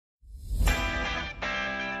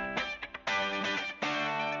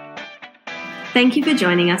Thank you for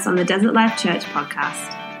joining us on the Desert Life Church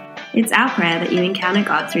podcast. It's our prayer that you encounter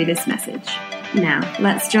God through this message. Now,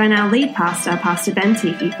 let's join our lead pastor, Pastor Ben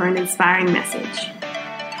Teefy, for an inspiring message.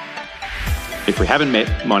 If we haven't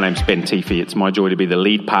met, my name's Ben Teefy. It's my joy to be the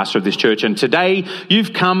lead pastor of this church. And today,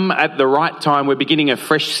 you've come at the right time. We're beginning a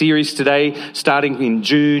fresh series today, starting in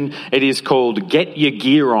June. It is called Get Your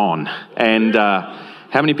Gear On. And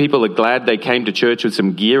how many people are glad they came to church with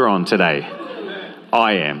some gear on today?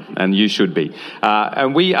 I am, and you should be.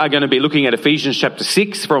 And we are going to be looking at Ephesians chapter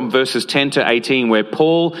 6 from verses 10 to 18, where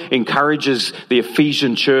Paul encourages the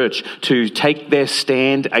Ephesian church to take their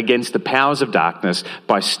stand against the powers of darkness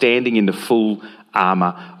by standing in the full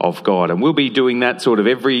armour of God. And we'll be doing that sort of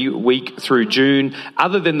every week through June,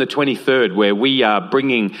 other than the 23rd, where we are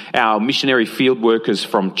bringing our missionary field workers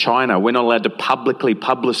from China. We're not allowed to publicly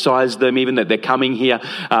publicise them, even that they're coming here,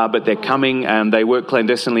 but they're coming and they work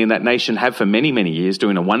clandestinely in that nation, have for many, many years,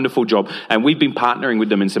 doing a wonderful job. And we've been partnering with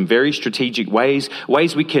them in some very strategic ways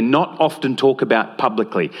we cannot often talk about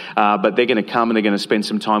publicly, but they're going to come and they're going to spend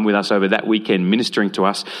some time with us over that weekend ministering to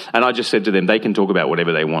us. And I just said to them, they can talk about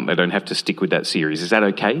whatever they want. They don't have to stick with that series. Is that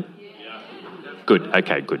okay? Yeah. Good.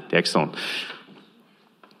 Okay, good. Excellent.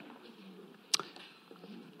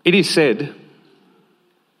 It is said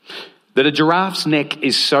that a giraffe's neck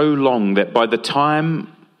is so long that by the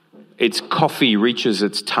time its coffee reaches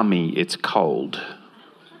its tummy, it's cold.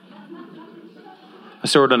 I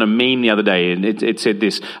saw it on a meme the other day, and it said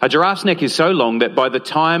this: a giraffe's neck is so long that by the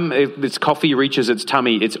time its coffee reaches its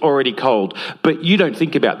tummy, it's already cold. But you don't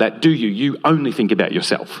think about that, do you? You only think about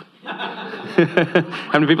yourself.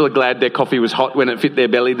 How many people are glad their coffee was hot when it fit their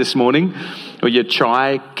belly this morning? Or your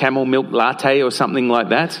chai camel milk latte or something like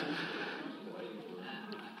that?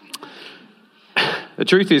 The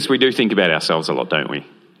truth is, we do think about ourselves a lot, don't we?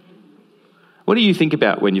 What do you think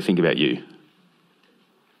about when you think about you?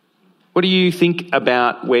 What do you think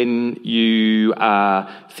about when you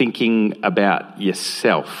are thinking about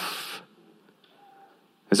yourself?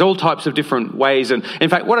 There's all types of different ways. And in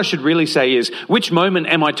fact, what I should really say is, which moment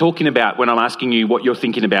am I talking about when I'm asking you what you're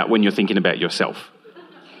thinking about when you're thinking about yourself?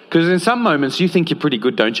 Because in some moments you think you're pretty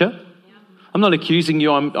good, don't you? I'm not accusing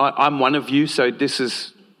you. I'm one of you. So this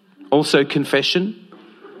is also confession.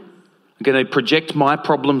 I'm going to project my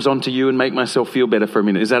problems onto you and make myself feel better for a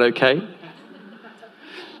minute. Is that okay?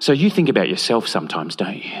 So you think about yourself sometimes,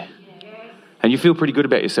 don't you? And you feel pretty good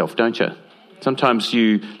about yourself, don't you? Sometimes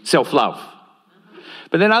you self-love.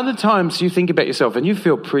 But then other times you think about yourself and you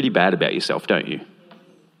feel pretty bad about yourself, don't you?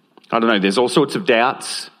 I don't know, there's all sorts of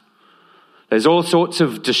doubts. There's all sorts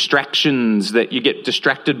of distractions that you get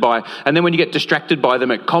distracted by. And then when you get distracted by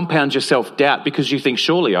them, it compounds your self-doubt because you think,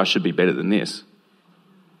 surely I should be better than this.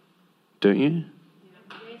 Don't you?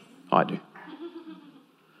 I do.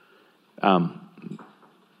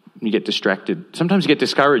 You get distracted. Sometimes you get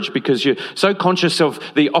discouraged because you're so conscious of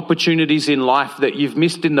the opportunities in life that you've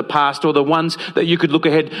missed in the past, or the ones that you could look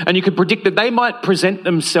ahead and you could predict that they might present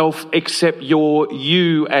themselves, except you're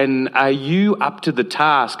you. And are you up to the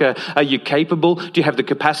task? Are you capable? Do you have the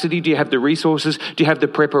capacity? Do you have the resources? Do you have the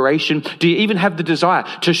preparation? Do you even have the desire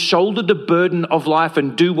to shoulder the burden of life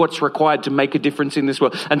and do what's required to make a difference in this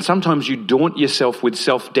world? And sometimes you daunt yourself with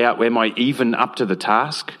self-doubt. Am I even up to the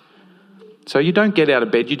task? So you don't get out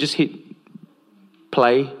of bed, you just hit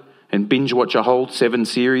play and binge watch a whole 7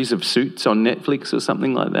 series of Suits on Netflix or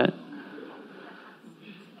something like that.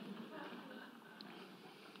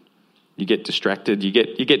 You get distracted, you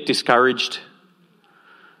get discouraged.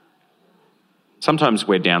 Sometimes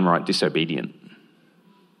we're downright disobedient.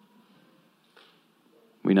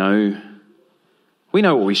 We know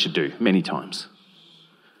what we should do many times.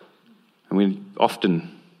 And we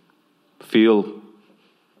often feel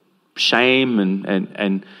shame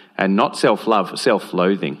and not self-love,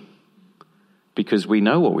 self-loathing, because we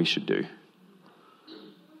know what we should do.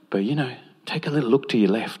 But take a little look to your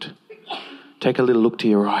left. Take a little look to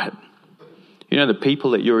your right. The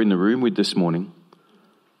people that you're in the room with this morning,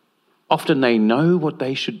 often they know what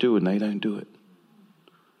they should do and they don't do it.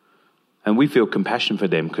 And we feel compassion for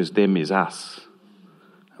them because them is us.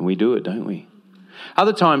 And we do it, don't we?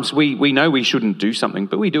 Other times we know we shouldn't do something,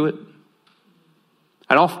 but we do it.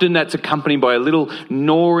 And often that's accompanied by a little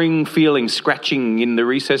gnawing feeling, scratching in the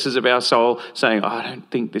recesses of our soul, saying, I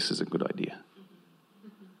don't think this is a good idea.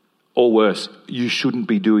 Or worse, you shouldn't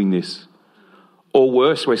be doing this. Or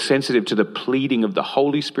worse, we're sensitive to the pleading of the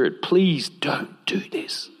Holy Spirit, please don't do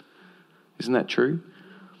this. Isn't that true?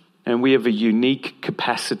 And we have a unique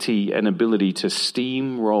capacity and ability to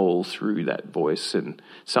steamroll through that voice, and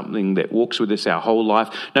something that walks with us our whole life.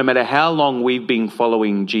 No matter how long we've been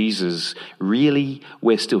following Jesus, really,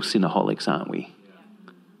 we're still sinaholics, aren't we?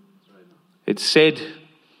 It's said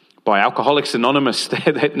by Alcoholics Anonymous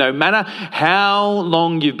that no matter how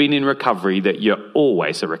long you've been in recovery, that you're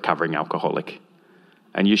always a recovering alcoholic.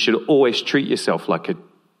 And you should always treat yourself like a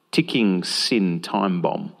ticking sin time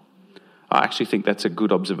bomb. I actually think that's a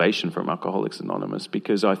good observation from Alcoholics Anonymous,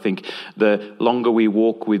 because I think the longer we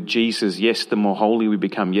walk with Jesus, yes, the more holy we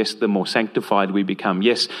become. Yes, the more sanctified we become.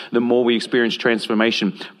 Yes, the more we experience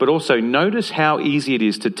transformation. But also notice how easy it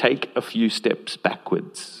is to take a few steps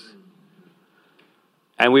backwards.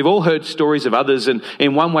 And we've all heard stories of others, and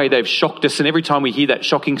in one way they've shocked us. And every time we hear that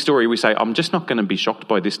shocking story, we say, I'm just not going to be shocked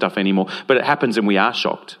by this stuff anymore. But it happens and we are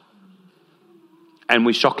shocked. And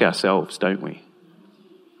we shock ourselves, don't we?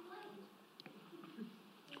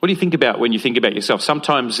 What do you think about when you think about yourself?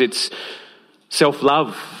 Sometimes it's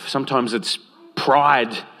self-love. Sometimes it's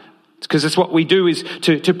pride. It's because it's what we do is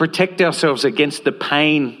to protect ourselves against the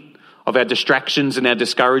pain of our distractions and our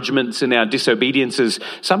discouragements and our disobediences.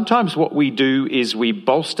 Sometimes what we do is we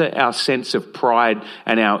bolster our sense of pride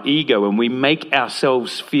and our ego, and we make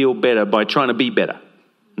ourselves feel better by trying to be better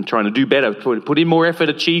and trying to do better, put in more effort,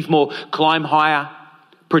 achieve more, climb higher,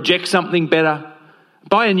 project something better,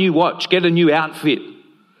 buy a new watch, get a new outfit,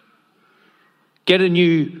 get a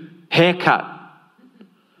new haircut.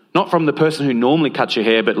 Not from the person who normally cuts your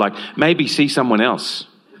hair, but like maybe see someone else.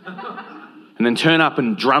 And then turn up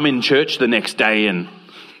and drum in church the next day. And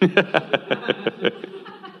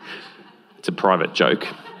it's a private joke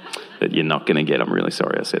that you're not going to get. I'm really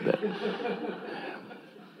sorry I said that.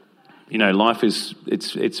 You know, life is,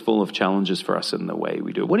 it's full of challenges for us in the way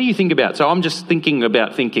we do it. What do you think about? So I'm just thinking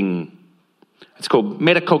about thinking. It's called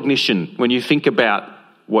metacognition, when you think about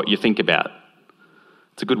what you think about.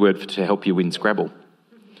 It's a good word to help you win Scrabble.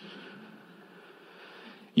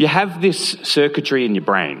 You have this circuitry in your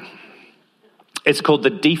brain. It's called the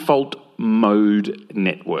default mode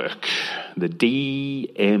network, the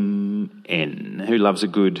DMN. Who loves a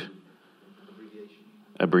good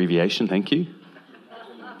abbreviation? Thank you.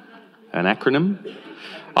 An acronym.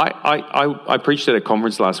 I preached at a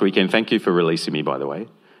conference last weekend. Thank you for releasing me, by the way.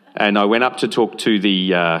 And I went up to talk to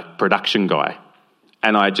the production guy,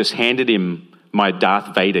 and I just handed him my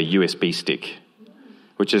Darth Vader USB stick,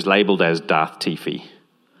 which is labelled as Darth Tiffy.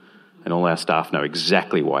 And all our staff know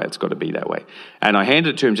exactly why it's got to be that way. And I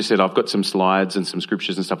handed it to him, just said, I've got some slides and some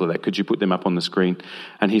scriptures and stuff like that. Could you put them up on the screen?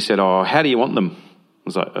 And he said, oh, how do you want them? I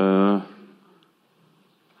was like,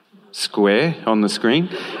 square on the screen.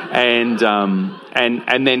 And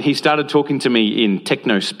then he started talking to me in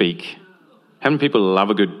techno speak. How many people love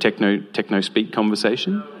a good techno speak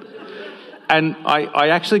conversation? And I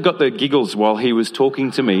actually got the giggles while he was talking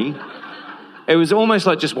to me. It was almost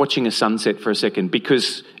like just watching a sunset for a second,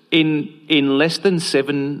 because in less than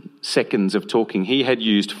 7 seconds of talking, he had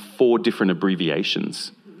used 4 different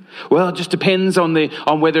abbreviations. Well, it just depends on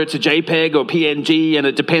whether it's a JPEG or PNG, and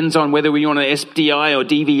it depends on whether we want an SDI or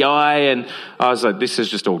DVI. And I was like, this is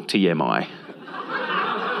just all TMI.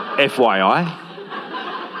 FYI.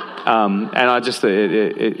 And I just,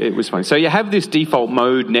 it was funny. So you have this default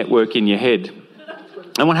mode network in your head.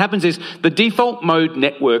 And what happens is the default mode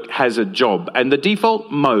network has a job. And the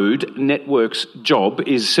default mode network's job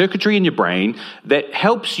is circuitry in your brain that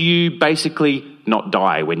helps you basically not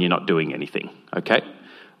die when you're not doing anything, okay?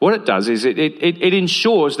 What it does is it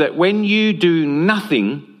ensures that when you do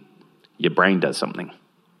nothing, your brain does something,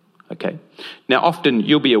 okay? Now, often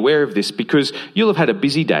you'll be aware of this because you'll have had a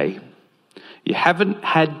busy day. You haven't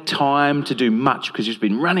had time to do much because you've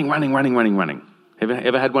been running.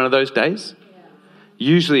 Ever had one of those days?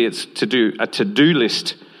 Usually it's a to-do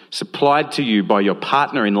list supplied to you by your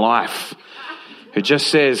partner in life who just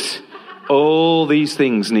says, all these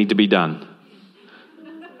things need to be done.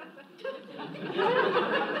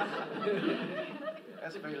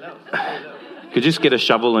 Could you just get a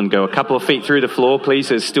shovel and go a couple of feet through the floor, please?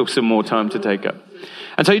 There's still some more time to take up.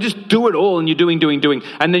 And so you just do it all, and you're doing.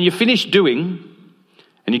 And then you finish doing,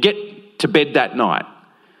 and you get to bed that night,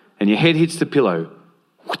 and your head hits the pillow.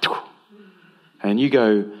 And you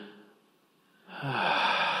go, and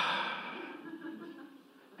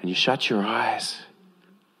you shut your eyes,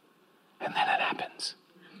 and then it happens.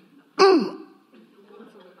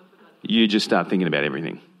 You just start thinking about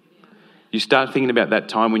everything. You start thinking about that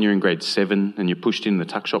time when you're in grade 7 and you're pushed in the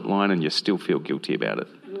tuck shop line and you still feel guilty about it.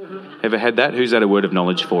 Ever had that? Who's that a word of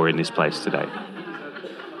knowledge for in this place today?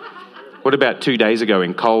 What about 2 days ago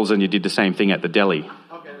in Coles and you did the same thing at the deli?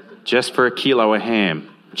 Just for a kilo of ham.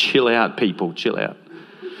 Chill out, people, chill out.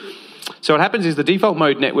 So what happens is the default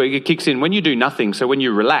mode network, it kicks in when you do nothing. So when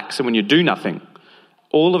you relax and when you do nothing,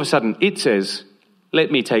 all of a sudden it says, let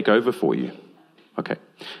me take over for you. Okay.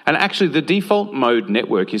 And actually, the default mode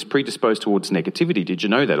network is predisposed towards negativity. Did you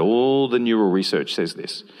know that? All the neural research says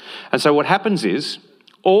this. And so what happens is,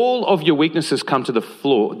 all of your weaknesses come to the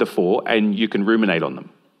fore, and you can ruminate on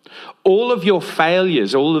them. All of your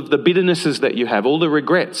failures, all of the bitternesses that you have, all the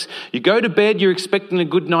regrets. You go to bed, you're expecting a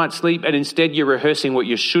good night's sleep, and instead you're rehearsing what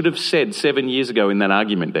you should have said 7 years ago in that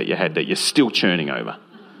argument that you had that you're still churning over.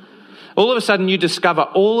 All of a sudden you discover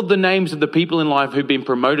all of the names of the people in life who've been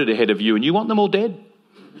promoted ahead of you, and you want them all dead.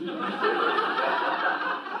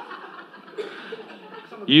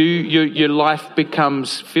 Your life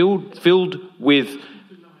becomes filled with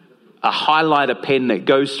a highlighter pen that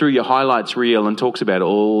goes through your highlights reel and talks about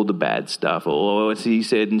all the bad stuff. Oh, he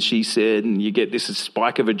said and she said, and you get this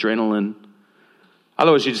spike of adrenaline.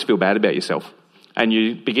 Otherwise, you just feel bad about yourself and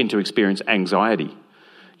you begin to experience anxiety.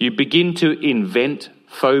 You begin to invent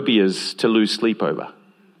phobias to lose sleep over.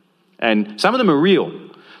 And some of them are real.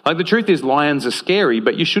 Like, the truth is, lions are scary,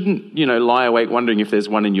 but you shouldn't, lie awake wondering if there's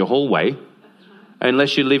one in your hallway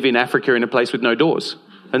unless you live in Africa in a place with no doors.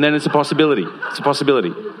 And then it's a possibility. It's a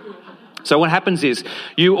possibility. So what happens is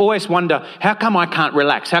you always wonder, how come I can't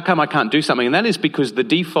relax? How come I can't do something? And that is because the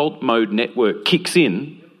default mode network kicks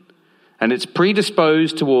in and it's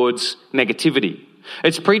predisposed towards negativity.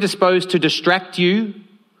 It's predisposed to distract you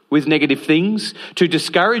with negative things, to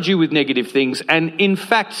discourage you with negative things. And in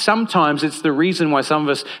fact, sometimes it's the reason why some of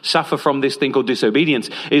us suffer from this thing called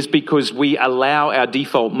disobedience, is because we allow our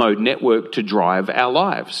default mode network to drive our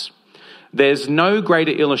lives. There's no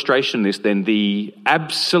greater illustration of this than the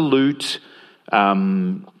absolute,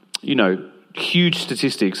 huge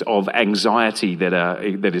statistics of anxiety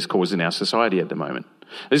that is caused in our society at the moment.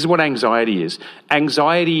 This is what anxiety is.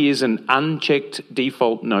 Anxiety is an unchecked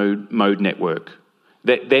default mode network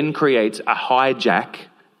that then creates a hijack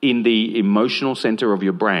in the emotional center of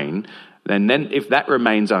your brain. And then if that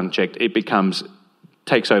remains unchecked, it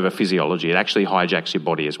takes over physiology. It actually hijacks your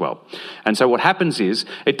body as well. And so what happens is,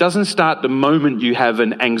 it doesn't start the moment you have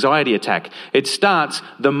an anxiety attack. It starts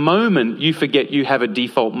the moment you forget you have a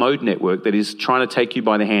default mode network that is trying to take you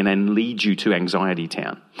by the hand and lead you to anxiety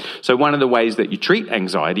town. So one of the ways that you treat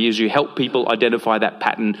anxiety is you help people identify that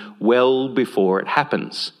pattern well before it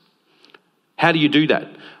happens. How do you do that?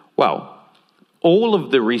 Well, all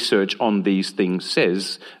of the research on these things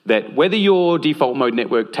says that whether your default mode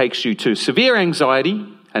network takes you to severe anxiety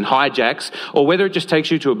and hijacks, or whether it just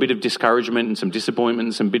takes you to a bit of discouragement and some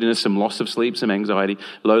disappointment, some bitterness, some loss of sleep, some anxiety,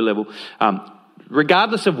 low level,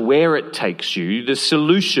 regardless of where it takes you, the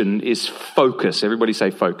solution is focus. Everybody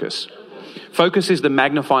say focus. Focus is the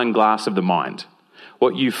magnifying glass of the mind.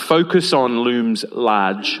 What you focus on looms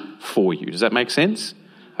large for you. Does that make sense?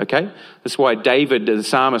 Okay? That's why David, the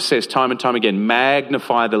psalmist, says time and time again,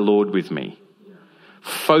 magnify the Lord with me.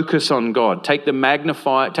 Focus on God. Take the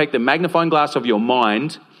magnifying glass of your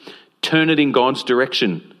mind, turn it in God's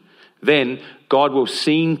direction. Then God will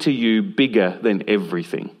seem to you bigger than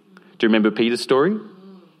everything. Do you remember Peter's story?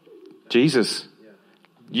 Jesus,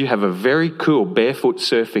 you have a very cool barefoot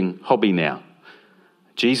surfing hobby now.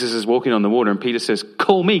 Jesus is walking on the water and Peter says,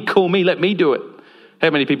 call me, let me do it. How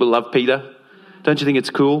many people love Peter? Don't you think it's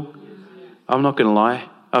cool? I'm not going to lie.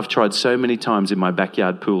 I've tried so many times in my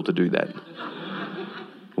backyard pool to do that.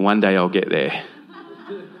 One day I'll get there.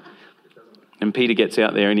 And Peter gets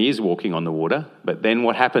out there and he is walking on the water. But then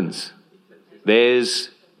what happens? Before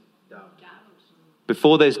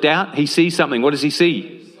there's doubt, he sees something. What does he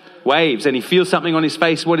see? Waves. And he feels something on his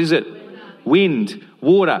face. What is it? Wind,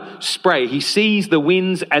 water, spray. He sees the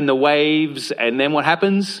winds and the waves. And then what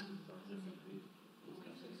happens?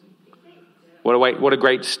 What a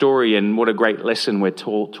great story, and what a great lesson we're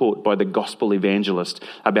taught by the gospel evangelist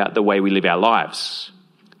about the way we live our lives.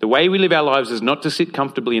 The way we live our lives is not to sit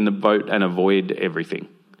comfortably in the boat and avoid everything.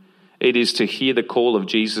 It is to hear the call of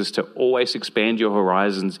Jesus to always expand your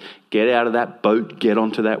horizons, get out of that boat, get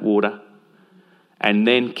onto that water, and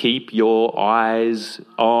then keep your eyes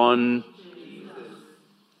on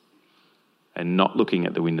and not looking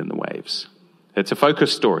at the wind and the waves. It's a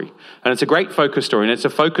focus story, and it's a great focus story, and it's a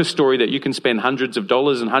focus story that you can spend hundreds of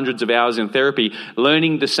dollars and hundreds of hours in therapy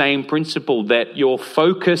learning the same principle, that your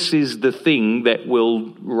focus is the thing that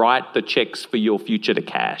will write the checks for your future to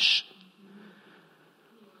cash.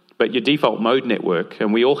 But your default mode network,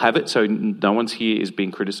 and we all have it, so no one's here is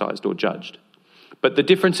being criticized or judged. But the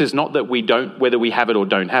difference is not that whether we have it or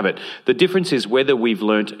don't have it. The difference is whether we've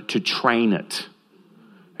learnt to train it.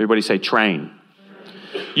 Everybody say train.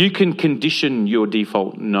 You can condition your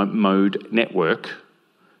default mode network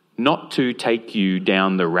not to take you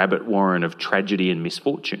down the rabbit warren of tragedy and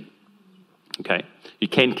misfortune. Okay? You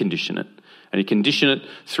can condition it. And you condition it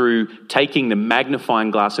through taking the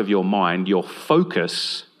magnifying glass of your mind, your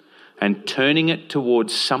focus, and turning it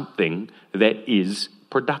towards something that is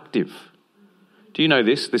productive. Do you know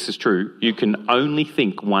this? This is true. You can only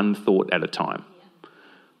think one thought at a time.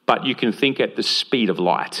 But you can think at the speed of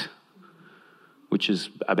light, which is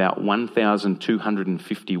about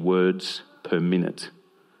 1,250 words per minute,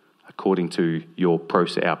 according to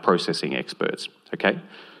our processing experts, okay?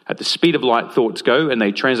 At the speed of light, thoughts go, and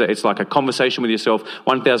they translate. It's like a conversation with yourself,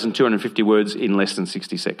 1,250 words in less than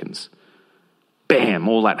 60 seconds. Bam,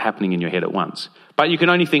 all that happening in your head at once. But you can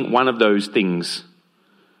only think one of those things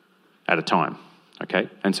at a time, okay?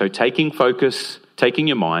 And so taking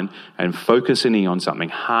your mind and focusing on something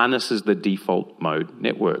harnesses the default mode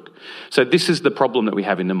network. So this is the problem that we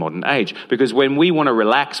have in the modern age, because when we want to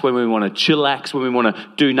relax, when we want to chillax, when we want to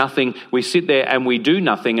do nothing, we sit there and we do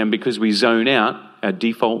nothing, and because we zone out, our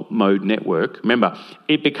default mode network, remember,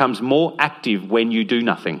 it becomes more active when you do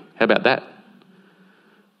nothing. How about that?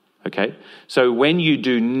 Okay, so when you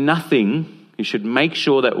do nothing, you should make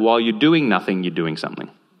sure that while you're doing nothing, you're doing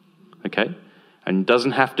something. Okay? And it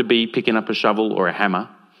doesn't have to be picking up a shovel or a hammer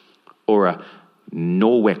or a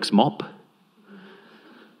Norwex mop.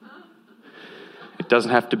 It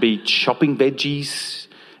doesn't have to be chopping veggies.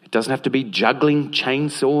 It doesn't have to be juggling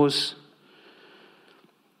chainsaws.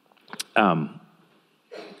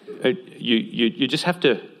 You just have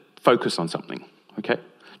to focus on something, okay?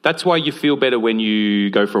 That's why you feel better when you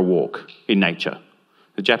go for a walk in nature.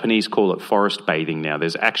 The Japanese call it forest bathing now.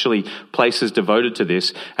 There's actually places devoted to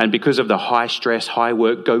this, and because of the high stress, high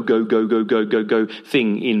work, go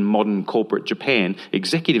thing in modern corporate Japan,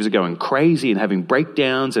 executives are going crazy and having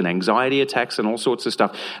breakdowns and anxiety attacks and all sorts of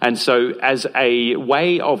stuff. And so as a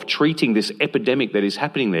way of treating this epidemic that is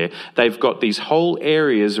happening there, they've got these whole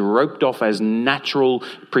areas roped off as natural,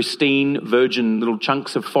 pristine, virgin little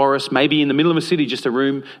chunks of forest, maybe in the middle of a city, just a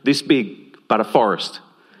room this big, but a forest.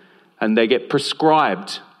 And they get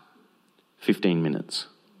prescribed 15 minutes,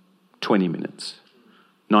 20 minutes,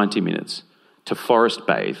 90 minutes to forest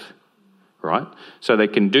bathe, right? So they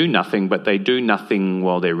can do nothing, but they do nothing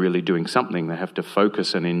while they're really doing something. They have to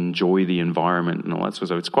focus and enjoy the environment and all that sort of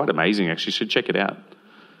stuff. It's quite amazing, actually. You should check it out.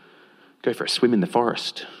 Go for a swim in the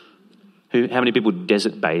forest. How many people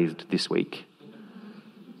desert bathed this week?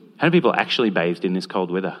 How many people actually bathed in this cold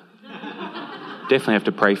weather? Definitely have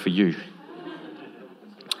to pray for you.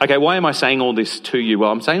 Okay, why am I saying all this to you?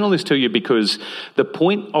 Well, I'm saying all this to you because the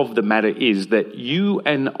point of the matter is that you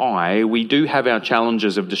and I, we do have our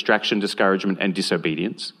challenges of distraction, discouragement, and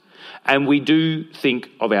disobedience, and we do think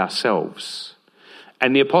of ourselves.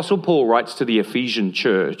 And the Apostle Paul writes to the Ephesian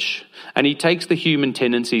church, and he takes the human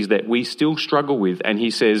tendencies that we still struggle with, and he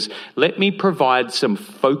says, let me provide some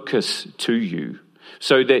focus to you,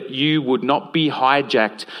 so that you would not be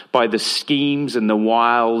hijacked by the schemes and the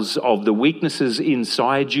wiles of the weaknesses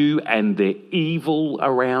inside you and the evil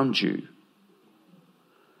around you.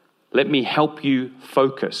 Let me help you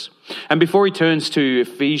focus. And before he turns to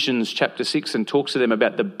Ephesians chapter 6 and talks to them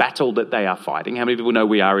about the battle that they are fighting, how many people know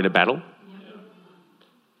we are in a battle?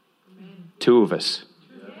 Two of us.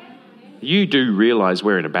 You do realise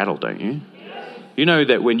we're in a battle, don't you? You know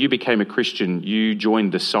that when you became a Christian, you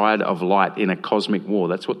joined the side of light in a cosmic war.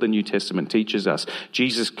 That's what the New Testament teaches us.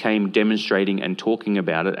 Jesus came demonstrating and talking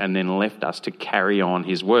about it and then left us to carry on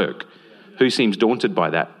his work. Who seems daunted by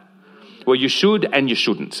that? Well, you should and you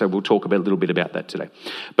shouldn't. So we'll talk a little bit about that today.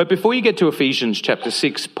 But before you get to Ephesians chapter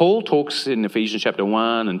 6, Paul talks in Ephesians chapter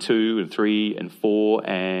 1 and 2 and 3 and 4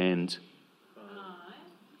 and...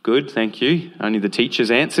 Good, thank you. Only the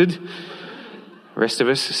teachers answered. The rest of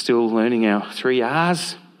us are still learning our 3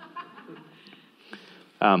 R's.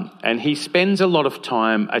 And he spends a lot of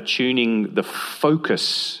time attuning the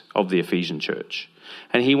focus of the Ephesian church.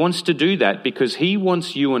 And he wants to do that because he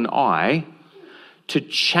wants you and I to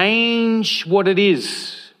change what it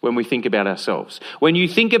is when we think about ourselves. When you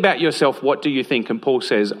think about yourself, what do you think? And Paul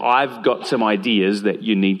says, I've got some ideas that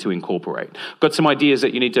you need to incorporate. Got some ideas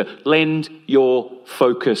that you need to lend your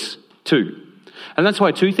focus to. And that's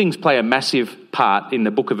why 2 things play a massive part in the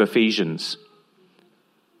book of Ephesians.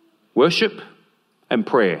 Worship and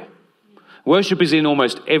prayer. Worship is in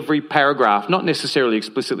almost every paragraph, not necessarily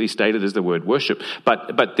explicitly stated as the word worship, but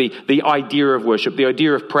the idea of worship, the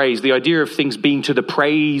idea of praise, the idea of things being to the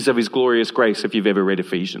praise of his glorious grace, if you've ever read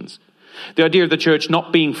Ephesians. The idea of the church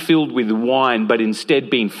not being filled with wine, but instead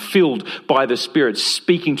being filled by the Spirit,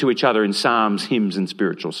 speaking to each other in psalms, hymns, and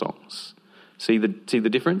spiritual songs. See the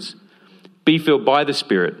difference? Be filled by the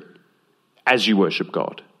Spirit as you worship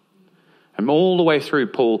God. And all the way through,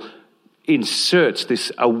 Paul inserts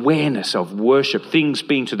this awareness of worship, things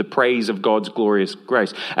being to the praise of God's glorious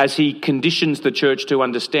grace, as he conditions the church to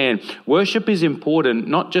understand worship is important,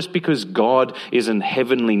 not just because God is an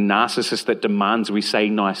heavenly narcissist that demands we say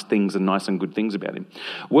nice things and nice and good things about him.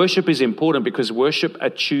 Worship is important because worship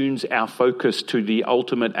attunes our focus to the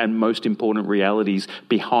ultimate and most important realities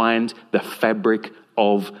behind the fabric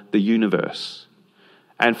of the universe.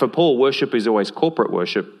 And for Paul, worship is always corporate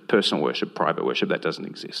worship, personal worship, private worship. That doesn't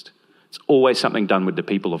exist. It's always something done with the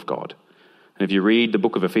people of God. And if you read the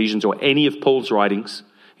book of Ephesians or any of Paul's writings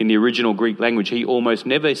in the original Greek language, he almost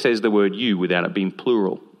never says the word you without it being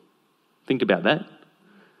plural. Think about that.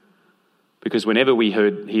 Because whenever we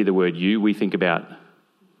hear the word you, we think about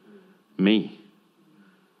me.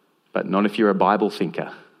 But not if you're a Bible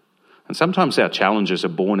thinker. And sometimes our challenges are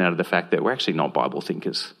born out of the fact that we're actually not Bible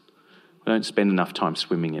thinkers. We don't spend enough time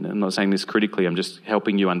swimming in it. I'm not saying this critically, I'm just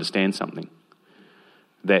helping you understand something.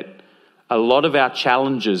 That a lot of our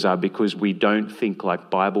challenges are because we don't think like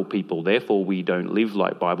Bible people. Therefore, we don't live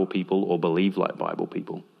like Bible people or believe like Bible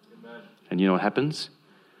people. Amen. And you know what happens?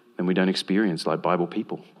 Then we don't experience like Bible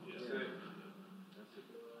people. Yes.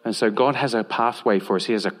 And so God has a pathway for us.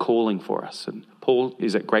 He has a calling for us. And Paul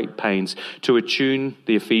is at great pains to attune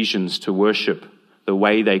the Ephesians to worship the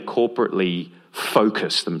way they corporately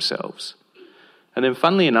focus themselves. And then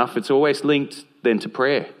funnily enough, it's always linked then to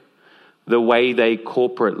prayer. The way they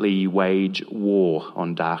corporately wage war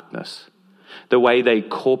on darkness. The way they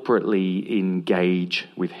corporately engage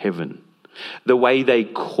with heaven. The way they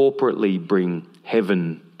corporately bring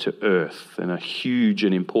heaven to earth. And a huge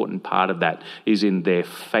and important part of that is in their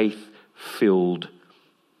faith-filled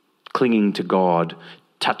clinging to God,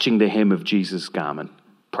 touching the hem of Jesus' garment,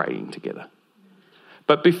 praying together.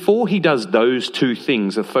 But before he does those two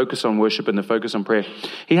things, the focus on worship and the focus on prayer,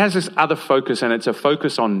 he has this other focus, and it's a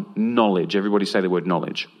focus on knowledge. Everybody say the word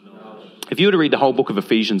knowledge. If you were to read the whole book of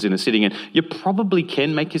Ephesians in a sitting, and you probably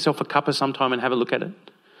can make yourself a cuppa sometime and have a look at it,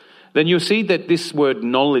 then you'll see that this word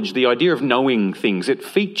knowledge, the idea of knowing things, it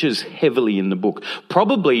features heavily in the book,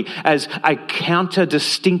 probably as a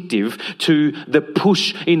counter-distinctive to the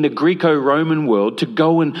push in the Greco-Roman world to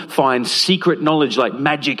go and find secret knowledge like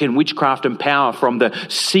magic and witchcraft and power from the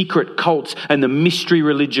secret cults and the mystery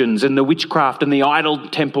religions and the witchcraft and the idol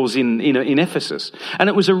temples in Ephesus. And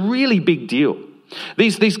it was a really big deal.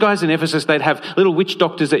 These guys in Ephesus, they'd have little witch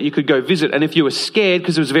doctors that you could go visit. And if you were scared,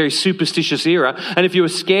 because it was a very superstitious era, and if you were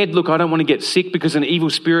scared, look, I don't want to get sick because an evil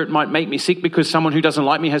spirit might make me sick because someone who doesn't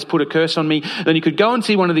like me has put a curse on me, then you could go and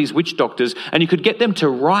see one of these witch doctors and you could get them to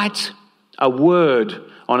write a word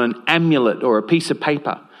on an amulet or a piece of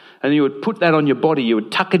paper. And you would put that on your body. You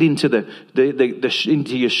would tuck it into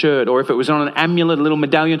into your shirt, or if it was on an amulet, a little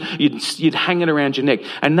medallion, you'd hang it around your neck.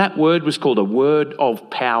 And that word was called a word of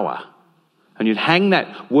power. And you'd hang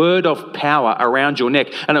that word of power around your neck,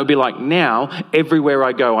 and it would be like, now, everywhere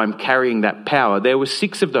I go, I'm carrying that power. There were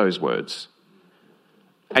 6 of those words.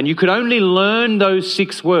 And you could only learn those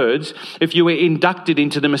 6 words if you were inducted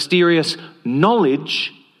into the mysterious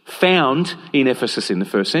knowledge found in Ephesus in the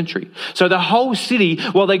first century. So the whole city,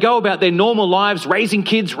 while they go about their normal lives, raising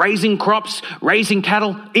kids, raising crops, raising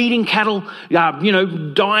cattle, eating cattle,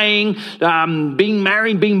 dying, being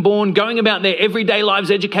married, being born, going about their everyday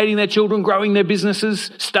lives, educating their children, growing their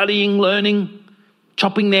businesses, studying, learning,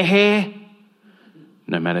 chopping their hair,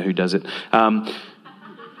 no matter who does it.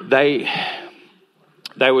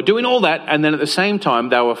 They were doing all that, and then at the same time,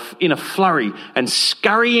 they were in a flurry and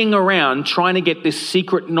scurrying around trying to get this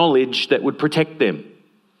secret knowledge that would protect them.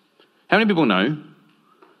 How many people know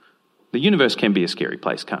the universe can be a scary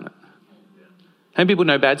place, can't it? How many people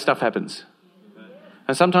know bad stuff happens?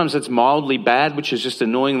 And sometimes it's mildly bad, which is just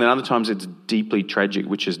annoying, and then other times it's deeply tragic,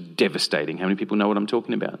 which is devastating. How many people know what I'm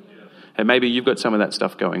talking about? And maybe you've got some of that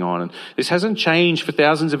stuff going on. And this hasn't changed for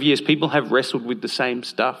thousands of years. People have wrestled with the same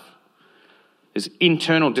stuff. There's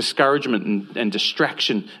internal discouragement and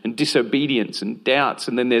distraction and disobedience and doubts.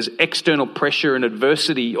 And then there's external pressure and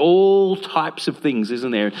adversity, all types of things,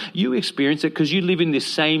 isn't there? You experience it because you live in this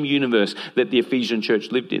same universe that the Ephesian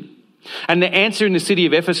church lived in. And the answer in the city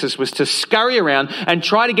of Ephesus was to scurry around and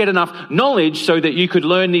try to get enough knowledge so that you could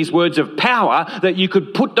learn these words of power, that you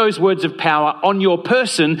could put those words of power on your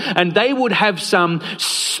person and they would have some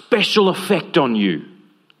special effect on you.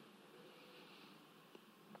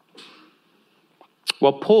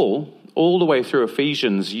 Well, Paul, all the way through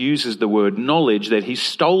Ephesians, uses the word knowledge that he's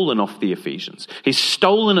stolen off the Ephesians. He's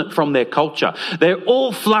stolen it from their culture. They're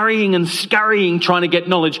all flurrying and scurrying trying to get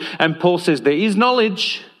knowledge. And Paul says, there is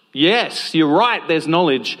knowledge. Yes, you're right, there's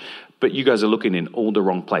knowledge. But you guys are looking in all the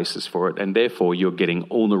wrong places for it. And therefore, you're getting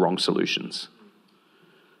all the wrong solutions.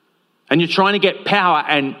 And you're trying to get power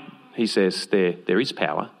and he says there is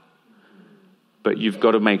power, but you've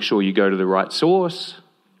got to make sure you go to the right source,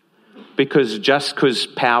 because just because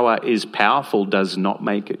power is powerful does not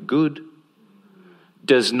make it good,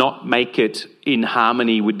 does not make it in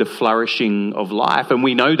harmony with the flourishing of life. And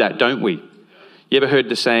we know that, don't we? You ever heard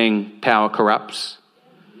the saying, power corrupts?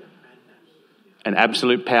 And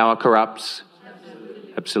absolute power corrupts?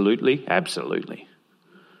 Absolutely. Absolutely.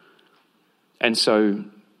 And so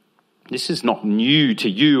this is not new to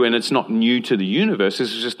you, and it's not new to the universe.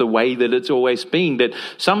 This is just the way that it's always been, that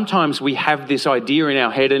sometimes we have this idea in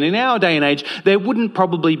our head, and in our day and age, there wouldn't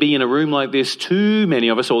probably be in a room like this too many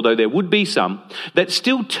of us, although there would be some, that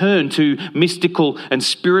still turn to mystical and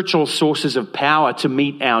spiritual sources of power to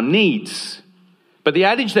meet our needs. But the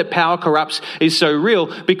adage that power corrupts is so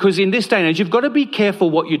real because in this day and age, you've got to be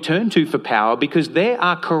careful what you turn to for power, because there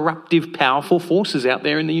are corruptive, powerful forces out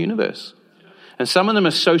there in the universe. And some of them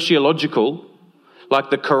are sociological, like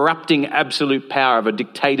the corrupting absolute power of a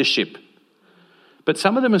dictatorship. But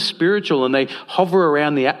some of them are spiritual, and they hover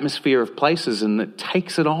around the atmosphere of places, and it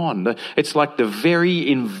takes it on. It's like the very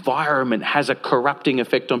environment has a corrupting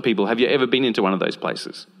effect on people. Have you ever been into one of those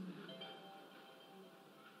places?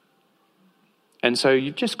 And so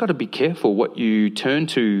you've just got to be careful what you turn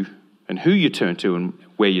to and who you turn to and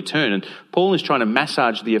where you turn. And Paul is trying to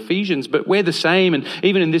massage the Ephesians, but we're the same. And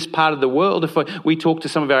even in this part of the world, if we talk to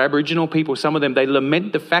some of our Aboriginal people, some of them, they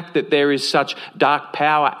lament the fact that there is such dark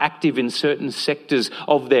power active in certain sectors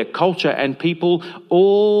of their culture, and people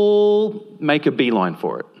all make a beeline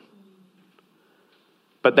for it.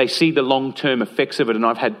 But they see the long-term effects of it. And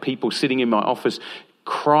I've had people sitting in my office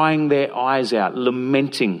crying their eyes out,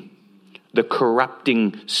 lamenting the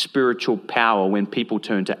corrupting spiritual power when people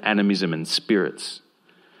turn to animism and spirits.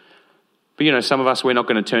 But some of us, we're not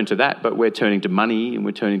going to turn to that, but we're turning to money, and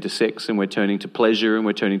we're turning to sex, and we're turning to pleasure, and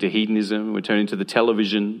we're turning to hedonism, and we're turning to the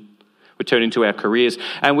television, we're turning to our careers,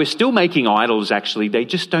 and we're still making idols, actually. They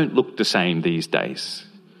just don't look the same these days.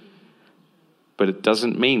 But it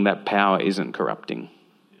doesn't mean that power isn't corrupting.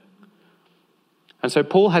 And so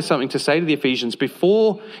Paul has something to say to the Ephesians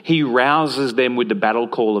before he rouses them with the battle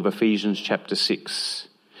call of Ephesians chapter 6.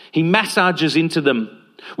 He massages into them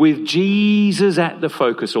with Jesus at the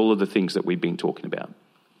focus all of the things that we've been talking about.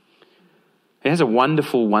 He has a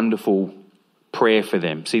wonderful, wonderful prayer for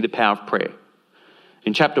them. See the power of prayer.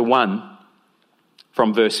 In chapter 1,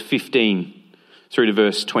 from verse 15 through to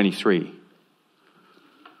verse 23.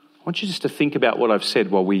 I want you just to think about what I've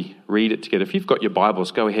said while we read it together. If you've got your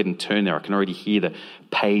Bibles, go ahead and turn there. I can already hear the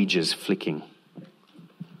pages flicking.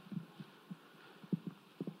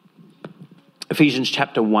 Ephesians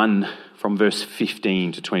chapter 1 from verse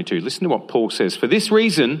 15 to 22. Listen to what Paul says. For this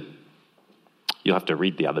reason, you'll have to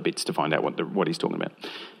read the other bits to find out what he's talking about.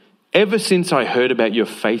 Ever since I heard about your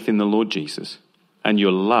faith in the Lord Jesus and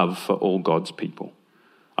your love for all God's people,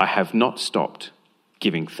 I have not stopped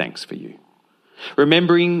giving thanks for you.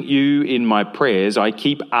 Remembering you in my prayers, I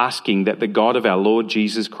keep asking that the God of our Lord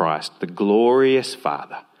Jesus Christ, the glorious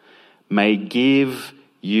Father, may give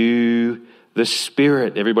you the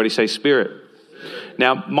Spirit. Everybody say Spirit.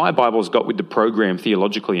 Now, my Bible's got with the program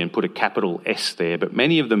theologically and put a capital S there, but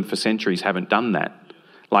many of them for centuries haven't done that.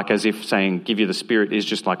 Like as if saying give you the Spirit is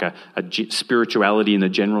just like a spirituality in the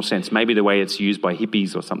general sense, maybe the way it's used by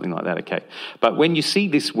hippies or something like that, okay. But when you see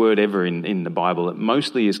this word ever in the Bible, it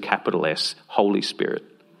mostly is capital S, Holy Spirit.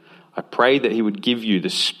 I pray that he would give you the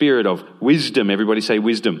spirit of wisdom, everybody say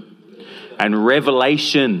wisdom, and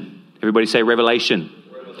revelation, everybody say revelation.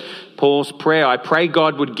 Paul's prayer, I pray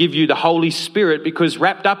God would give you the Holy Spirit, because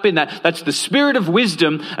wrapped up in that's the spirit of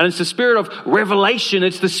wisdom, and it's the spirit of revelation.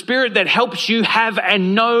 It's the spirit that helps you have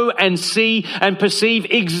and know and see and perceive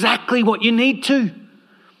exactly what you need to.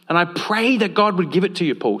 And I pray that God would give it to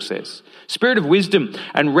you, Paul says. Spirit of wisdom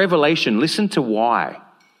and revelation. Listen to why.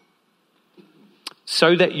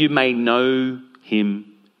 So that you may know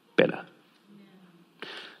him better.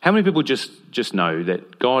 How many people just know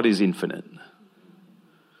that God is infinite?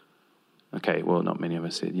 Okay, well, not many of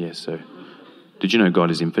us said yes. So, did you know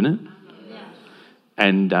God is infinite? Yes.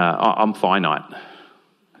 And I'm finite,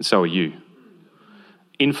 and so are you.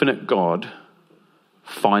 Infinite God,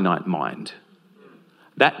 finite mind.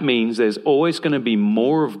 That means there's always going to be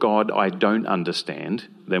more of God I don't understand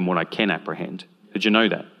than what I can apprehend. Did you know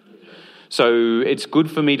that? So it's good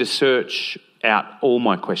for me to search out all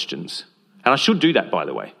my questions. And I should do that, by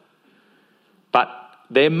the way. But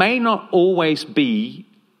there may not always be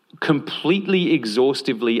completely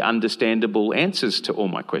exhaustively understandable answers to all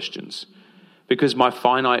my questions, because my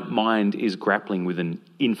finite mind is grappling with an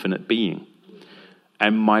infinite being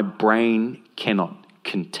and my brain cannot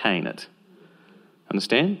contain it.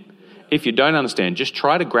 Understand? if you don't understand, just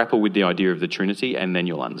try to grapple with the idea of the Trinity and then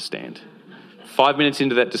you'll understand. 5 minutes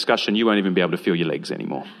into that discussion, you won't even be able to feel your legs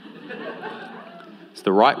anymore. It's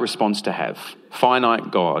the right response to have.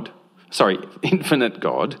 Infinite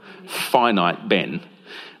God, finite Ben,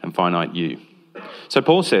 and finite you. So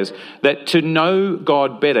Paul says that to know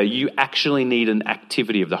God better, you actually need an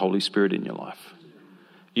activity of the Holy Spirit in your life.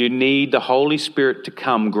 You need the Holy Spirit to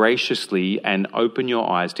come graciously and open your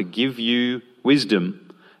eyes, to give you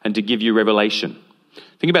wisdom and to give you revelation.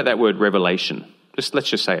 Think about that word revelation. Let's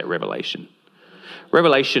just say it, revelation.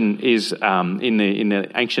 Revelation is, in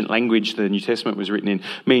the ancient language the New Testament was written in,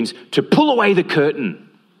 means to pull away the curtain.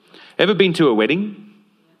 Ever been to a wedding?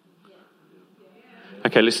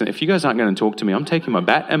 Okay, listen, if you guys aren't going to talk to me, I'm taking my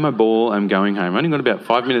bat and my ball, I'm going home. I've only got about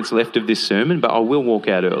 5 minutes left of this sermon, but I will walk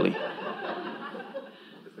out early.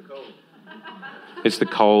 It's the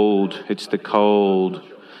cold. It's the cold.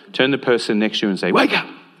 Turn the person next to you and say, wake up!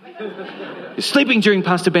 You're sleeping during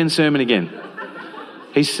Pastor Ben's sermon again.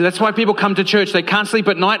 That's why people come to church. They can't sleep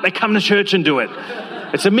at night. They come to church and do it.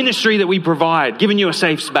 It's a ministry that we provide, giving you a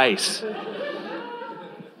safe space.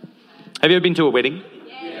 Have you ever been to a wedding?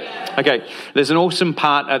 Yeah. Okay, there's an awesome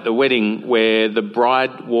part at the wedding where the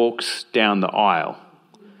bride walks down the aisle.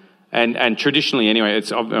 And traditionally, anyway,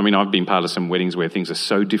 I've been part of some weddings where things are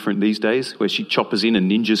so different these days, where she choppers in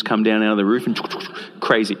and ninjas come down out of the roof and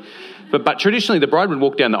crazy. But traditionally, the bride would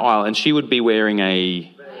walk down the aisle and she would be wearing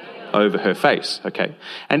a over her face, okay?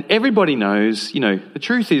 And everybody knows, the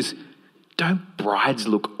truth is, don't brides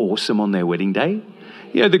look awesome on their wedding day?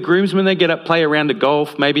 The groomsmen, they get up, play a round of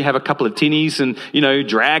golf, maybe have a couple of tinnies and,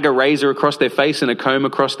 drag a razor across their face and a comb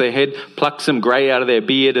across their head, pluck some grey out of their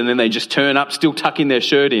beard, and then they just turn up, still tucking their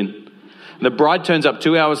shirt in. And the bride turns up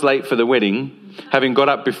 2 hours late for the wedding, having got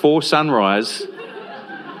up before sunrise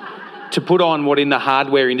to put on what in the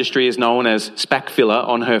hardware industry is known as spack filler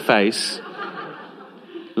on her face,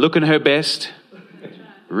 looking her best,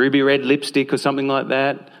 ruby red lipstick or something like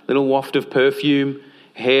that, little waft of perfume,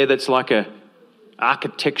 hair that's like a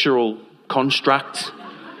architectural construct,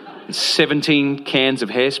 17 cans of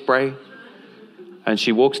hairspray, and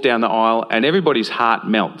she walks down the aisle and everybody's heart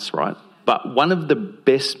melts, right? But one of the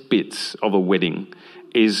best bits of a wedding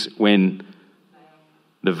is when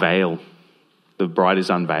the bride is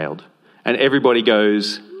unveiled, and everybody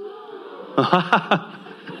goes,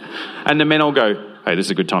 and the men all go, hey, this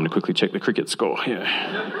is a good time to quickly check the cricket score.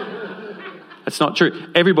 Yeah. That's not true.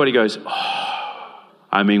 Everybody goes,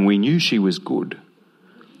 we knew she was good,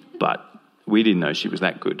 but we didn't know she was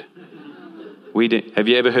that good. We did. Have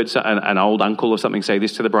you ever heard an old uncle or something say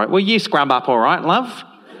this to the bride? Well, you scrub up all right, love.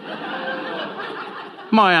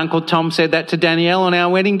 My Uncle Tom said that to Danielle on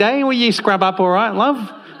our wedding day. Well, you scrub up all right, love.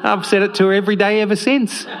 I've said it to her every day ever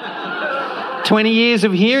since. 20 years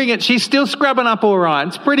of hearing it, she's still scrubbing up all right.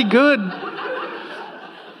 It's pretty good.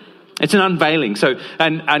 It's an unveiling. So,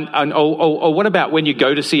 or what about when you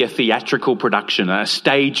go to see a theatrical production, a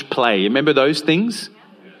stage play? Remember those things?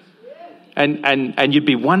 And you'd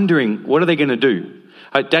be wondering, what are they going to do?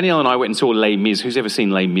 Danielle and I went and saw Les Mis. Who's ever seen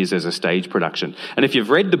Les Mis as a stage production? And if you've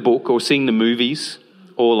read the book or seen the movies,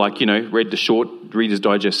 or read the short Reader's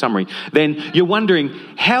Digest summary, then you're wondering,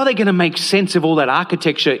 how are they going to make sense of all that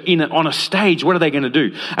architecture on a stage? What are they going to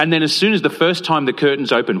do? And then as soon as the first time the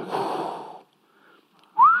curtains open,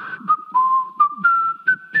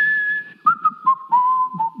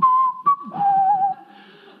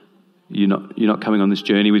 you're not coming on this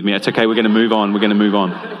journey with me. It's okay, we're going to move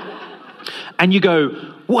on. And you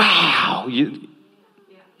go, wow, an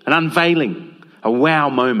unveiling, a wow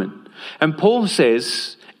moment. And Paul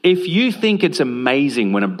says, if you think it's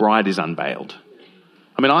amazing when a bride is unveiled,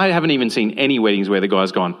 I haven't even seen any weddings where the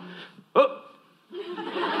guy's gone, oh.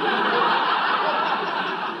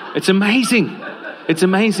 It's amazing. It's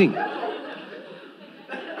amazing.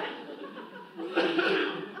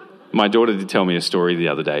 My daughter did tell me a story the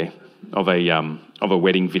other day of a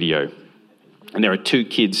wedding video. And there are two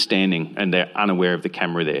kids standing and they're unaware of the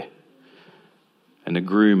camera there. And the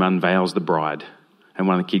groom unveils the bride. And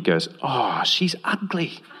one of the kids goes, oh, she's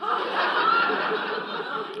ugly.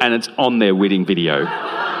 And it's on their wedding video.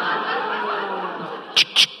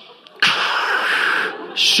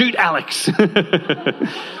 Shoot, Alex.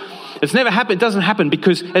 It's never happened. It doesn't happen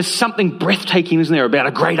because there's something breathtaking, isn't there, about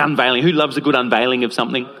a great unveiling. Who loves a good unveiling of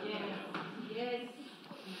something?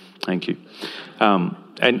 Thank you.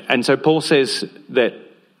 And so Paul says that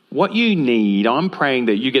what you need, I'm praying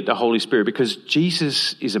that you get the Holy Spirit because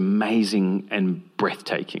Jesus is amazing and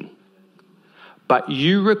breathtaking. But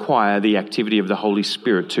you require the activity of the Holy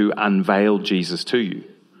Spirit to unveil Jesus to you.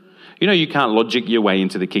 You can't logic your way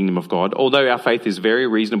into the kingdom of God, although our faith is very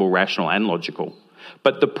reasonable, rational and logical.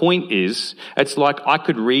 But the point is, it's like I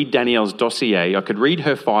could read Danielle's dossier, I could read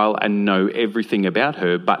her file and know everything about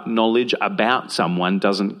her, but knowledge about someone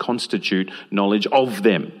doesn't constitute knowledge of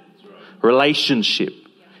them. Relationship,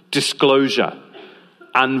 disclosure,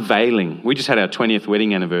 unveiling. We just had our 20th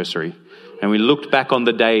wedding anniversary, and we looked back on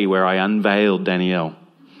the day where I unveiled Danielle.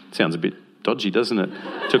 Sounds a bit dodgy, doesn't it?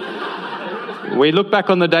 We look back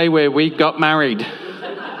on the day where we got married.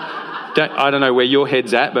 I don't know where your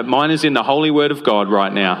head's at, but mine is in the holy word of God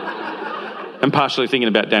right now. I'm partially thinking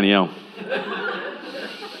about Danielle.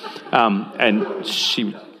 And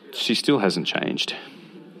she still hasn't changed.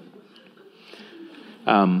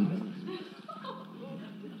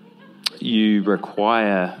 You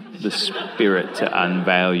require the Spirit to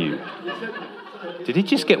unveil you. Did it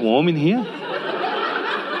just get warm in here?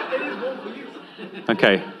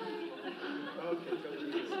 Okay.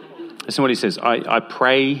 Listen to what he says. I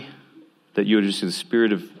pray that you are just in the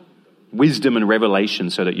spirit of wisdom and revelation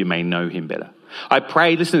so that you may know him better. I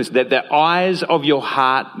pray, listen to this, that the eyes of your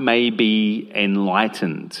heart may be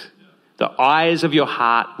enlightened. The eyes of your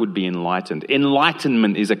heart would be enlightened.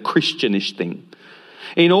 Enlightenment is a Christianish thing.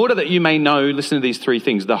 In order that you may know, listen to these three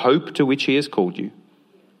things: the hope to which he has called you,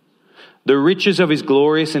 the riches of his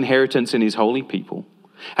glorious inheritance in his holy people,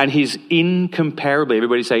 and his incomparably,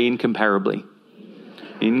 everybody say incomparably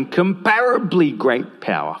great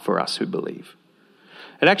power for us who believe.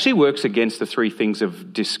 It actually works against the three things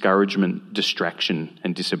of discouragement, distraction,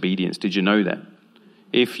 and disobedience. Did you know that?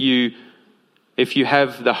 If you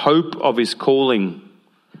have the hope of his calling,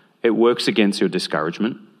 it works against your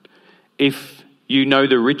discouragement. If you know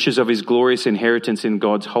the riches of his glorious inheritance in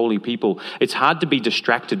God's holy people, it's hard to be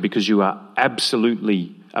distracted because you are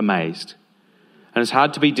absolutely amazed. And it's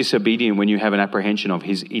hard to be disobedient when you have an apprehension of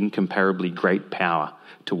his incomparably great power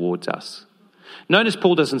towards us. Notice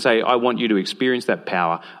Paul doesn't say, I want you to experience that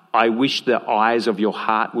power. I wish the eyes of your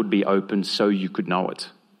heart would be open so you could know it.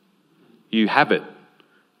 You have it.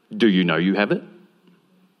 Do you know you have it?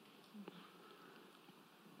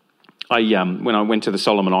 When I went to the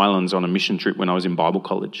Solomon Islands on a mission trip when I was in Bible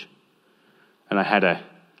college, and I had a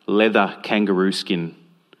leather kangaroo skin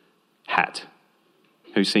hat.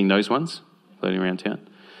 Who's seen those ones floating around town?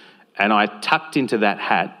 And I tucked into that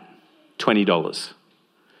hat $20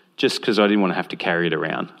 just because I didn't want to have to carry it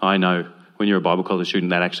around. I know when you're a Bible college student,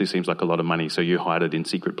 that actually seems like a lot of money, so you hide it in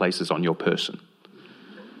secret places on your person.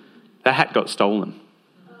 That hat got stolen.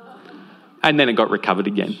 And then it got recovered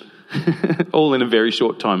again, all in a very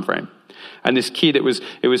short time frame. And this kid, it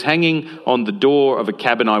was hanging on the door of a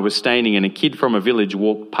cabin I was staying in, and a kid from a village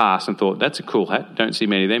walked past and thought, that's a cool hat, don't see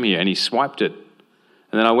many of them here, and he swiped it.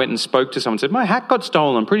 And then I went and spoke to someone and said, my hat got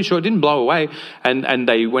stolen, I'm pretty sure it didn't blow away. And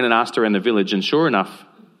they went and asked around the village, and sure enough,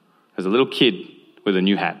 there's a little kid with a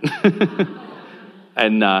new hat.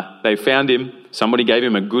 And they found him, somebody gave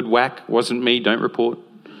him a good whack, wasn't me, don't report.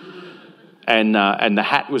 And the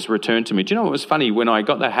hat was returned to me. Do you know what was funny? When I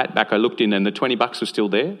got that hat back, I looked in and the $20 was still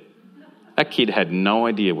there. That kid had no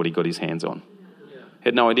idea what he got his hands on. He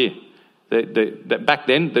had no idea. Back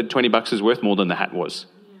then, the $20 is worth more than the hat was.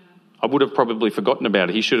 I would have probably forgotten about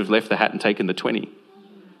it. He should have left the hat and taken the 20.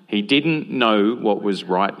 He didn't know what was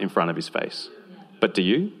right in front of his face. But do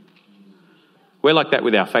you? We're like that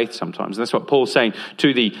with our faith sometimes. And that's what Paul's saying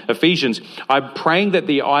to the Ephesians. I'm praying that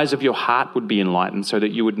the eyes of your heart would be enlightened so that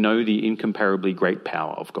you would know the incomparably great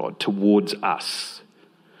power of God towards us.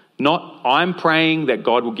 Not, I'm praying that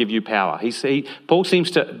God will give you power. Paul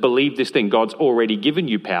seems to believe this thing. God's already given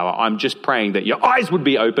you power. I'm just praying that your eyes would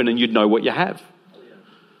be open and you'd know what you have.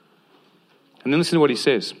 And then listen to what he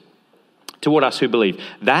says. Toward us who believe,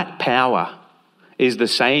 that power is the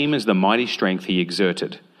same as the mighty strength he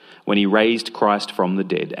exerted when he raised Christ from the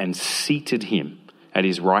dead and seated him at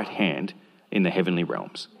his right hand in the heavenly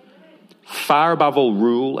realms, far above all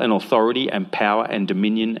rule and authority and power and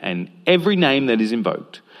dominion and every name that is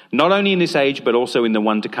invoked, not only in this age, but also in the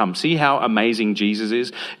one to come. See how amazing Jesus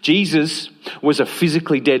is? Jesus was a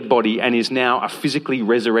physically dead body and is now a physically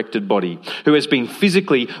resurrected body, who has been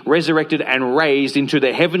physically resurrected and raised into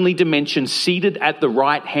the heavenly dimension, seated at the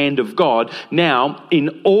right hand of God, now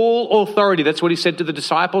in all authority. That's what he said to the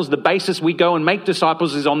disciples. The basis we go and make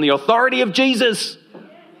disciples is on the authority of Jesus.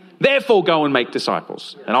 Therefore, go and make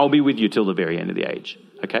disciples, and I'll be with you till the very end of the age.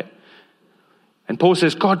 Okay? And Paul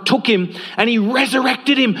says God took him and he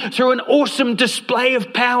resurrected him through an awesome display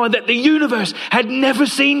of power that the universe had never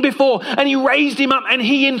seen before. And he raised him up and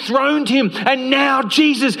he enthroned him. And now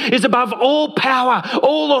Jesus is above all power,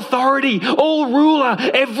 all authority, all ruler,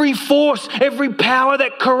 every force, every power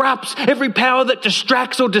that corrupts, every power that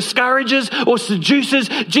distracts or discourages or seduces.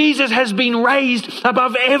 Jesus has been raised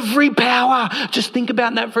above every power. Just think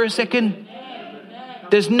about that for a second.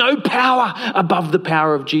 There's no power above the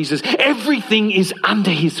power of Jesus. Everything is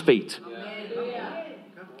under his feet.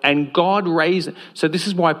 And God raised. So this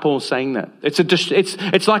is why Paul's saying that.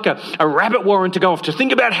 It's like a rabbit warren to go off to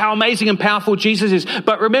think about how amazing and powerful Jesus is.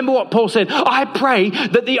 But remember what Paul said. I pray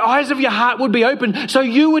that the eyes of your heart would be open so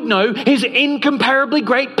you would know his incomparably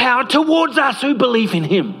great power towards us who believe in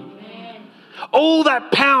him. All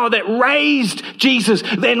that power that raised Jesus,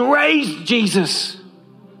 then raised Jesus.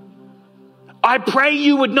 I pray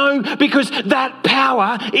you would know because that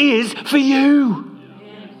power is for you.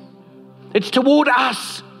 It's toward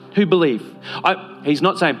us who believe. He's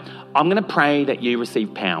not saying, I'm going to pray that you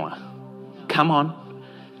receive power. Come on.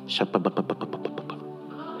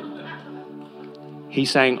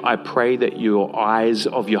 He's saying, I pray that your eyes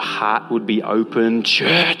of your heart would be open,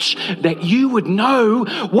 church, that you would know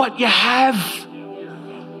what you have.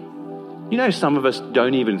 You know, some of us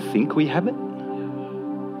don't even think we have it.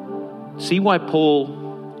 See why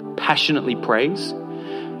Paul passionately prays?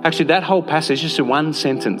 Actually, that whole passage is just in one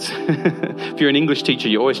sentence. If you're an English teacher,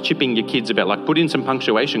 you're always chipping your kids about, like, put in some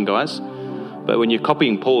punctuation, guys. But when you're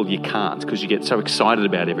copying Paul, you can't because you get so excited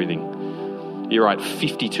about everything. You write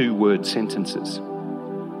 52-word sentences.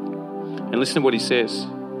 And listen to what he says.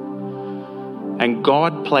 And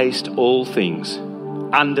God placed all things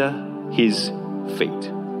under his feet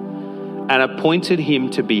and appointed him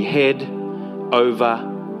to be head over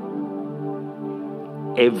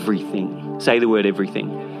everything. Say the word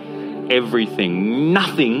everything. Everything.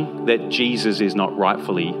 Nothing that Jesus is not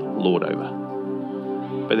rightfully Lord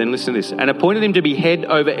over. But then listen to this. And appointed him to be head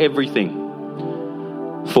over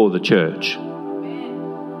everything for the church,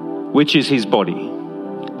 which is his body,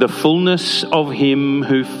 the fullness of him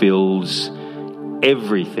who fills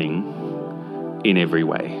everything in every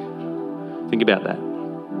way. Think about that.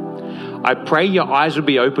 I pray your eyes would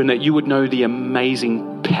be open that you would know the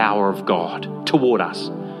amazing power of God toward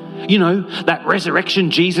us. You know, that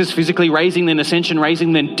resurrection, Jesus physically raising, then ascension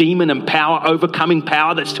raising, then demon and power, overcoming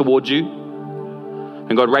power that's towards you.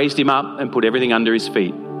 And God raised him up and put everything under his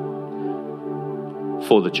feet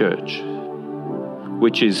for the church,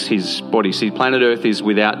 which is his body. See, planet Earth is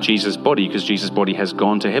without Jesus' body because Jesus' body has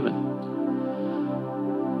gone to heaven.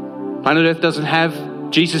 Planet Earth doesn't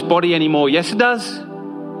have Jesus' body anymore. Yes, it does.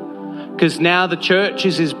 Because now the church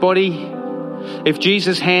is his body. If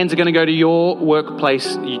Jesus' hands are going to go to your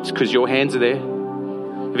workplace, it's because your hands are there.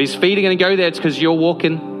 If his feet are going to go there, it's because you're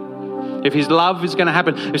walking. If his love is going to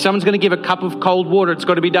happen, if someone's going to give a cup of cold water, it's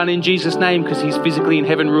got to be done in Jesus' name because he's physically in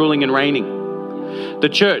heaven ruling and reigning. The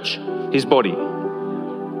church, his body.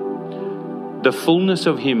 The fullness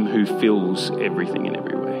of him who fills everything in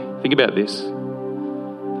every way. Think about this.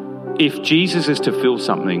 If Jesus is to fill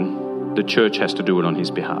something, the church has to do it on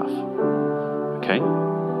his behalf. Okay?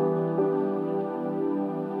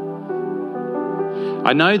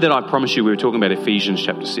 I know that I promised you we were talking about Ephesians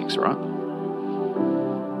chapter 6, right?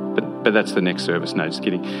 But that's the next service. No, just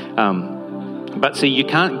kidding. But see, you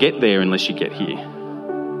can't get there unless you get here.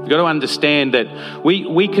 You've got to understand that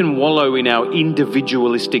we can wallow in our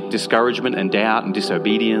individualistic discouragement and doubt and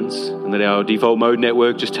disobedience, and that our default mode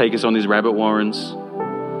network just take us on these rabbit warrens.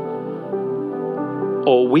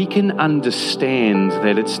 Or we can understand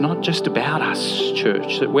that it's not just about us,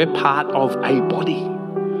 church, that we're part of a body.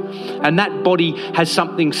 And that body has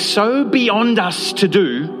something so beyond us to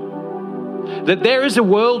do that there is a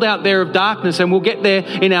world out there of darkness, and we'll get there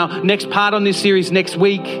in our next part on this series next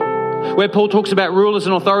week, where Paul talks about rulers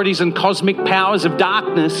and authorities and cosmic powers of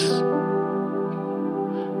darkness.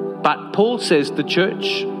 But Paul says the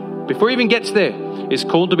church, before he even gets there, is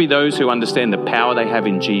called to be those who understand the power they have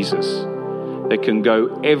in Jesus, that can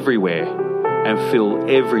go everywhere and fill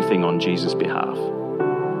everything on Jesus' behalf.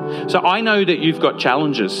 So I know that you've got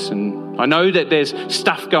challenges, and I know that there's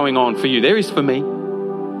stuff going on for you. There is for me.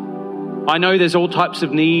 I know there's all types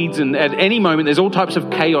of needs, and at any moment there's all types of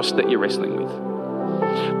chaos that you're wrestling with.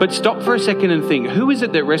 But stop for a second and think, who is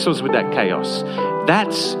it that wrestles with that chaos?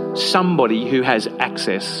 That's somebody who has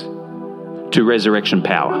access to resurrection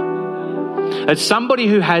power. It's somebody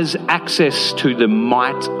who has access to the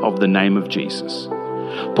might of the name of Jesus.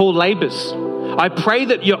 Paul labors. I pray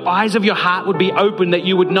that your eyes of your heart would be open, that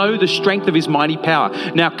you would know the strength of his mighty power.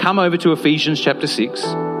 Now come over to Ephesians chapter 6,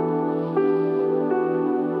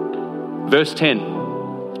 verse 10.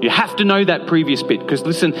 You have to know that previous bit, because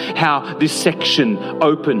listen how this section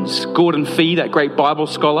opens. Gordon Fee, that great Bible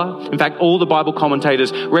scholar, in fact, all the Bible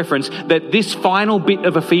commentators reference that this final bit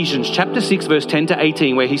of Ephesians, chapter 6, verse 10 to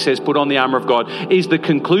 18, where he says, put on the armor of God, is the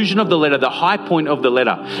conclusion of the letter, the high point of the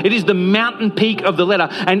letter. It is the mountain peak of the letter.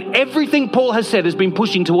 And everything Paul has said has been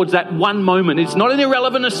pushing towards that one moment. It's not an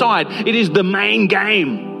irrelevant aside. It is the main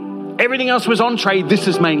game. Everything else was entree. This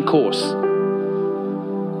is main course.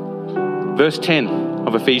 Verse 10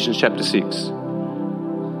 of Ephesians chapter 6.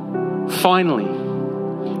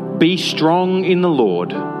 Finally, be strong in the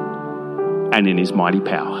Lord and in his mighty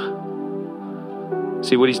power.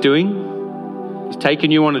 See what he's doing? He's taken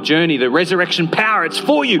you on a journey. The resurrection power, it's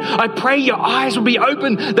for you. I pray your eyes will be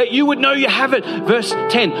open that you would know you have it. Verse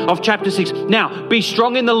 10 of chapter 6. Now, be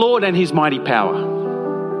strong in the Lord and his mighty power.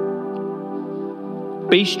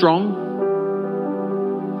 Be strong,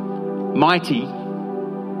 mighty,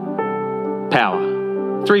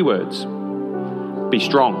 power. 3 words. Be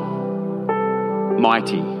strong,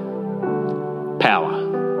 mighty, power.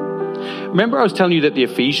 Remember I was telling you that the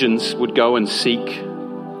Ephesians would go and seek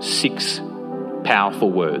 6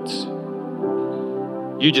 powerful words.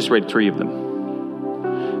 You just read 3 of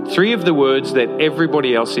them. 3 of the words that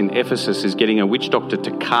everybody else in Ephesus is getting a witch doctor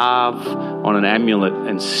to carve on an amulet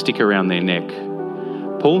and stick around their neck.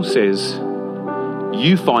 Paul says,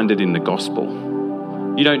 you find it in the gospel.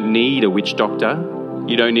 You don't need a witch doctor.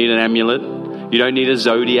 You don't need an amulet. You don't need a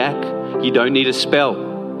zodiac. You don't need a spell.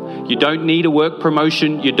 You don't need a work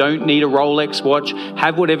promotion. You don't need a Rolex watch.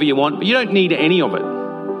 Have whatever you want, but you don't need any of it.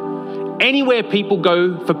 Anywhere people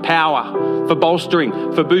go for power, for bolstering,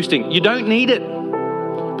 for boosting, you don't need it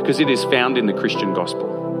because it is found in the Christian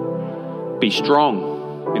gospel. Be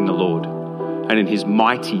strong in the Lord and in his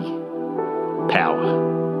mighty power.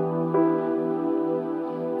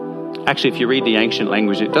 Actually, if you read the ancient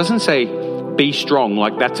language, it doesn't say be strong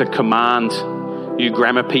like that's a command. You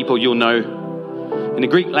grammar people, you'll know. In the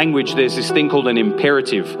Greek language, there's this thing called an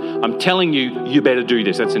imperative. I'm telling you, you better do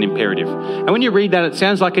this. That's an imperative. And when you read that, it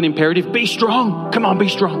sounds like an imperative. Be strong. Come on, be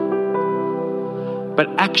strong. But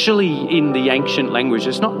actually, in the ancient language,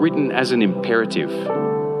 it's not written as an imperative.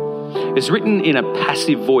 It's written in a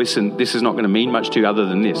passive voice, and this is not going to mean much to you other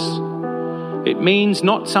than this. It means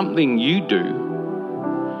not something you do.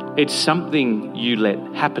 It's something you let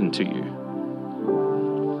happen to you.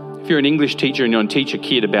 If you're an English teacher and you want to teach a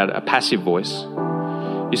kid about a passive voice,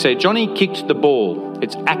 you say, Johnny kicked the ball.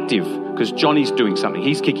 It's active because Johnny's doing something.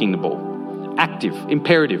 He's kicking the ball. Active,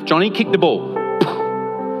 imperative. Johnny kicked the ball.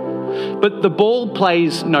 But the ball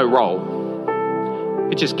plays no role.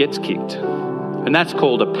 It just gets kicked. And that's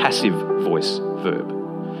called a passive voice verb.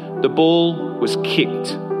 The ball was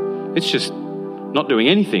kicked. It's just not doing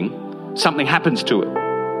anything. Something happens to it.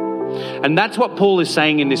 And that's what Paul is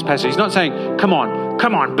saying in this passage. He's not saying, come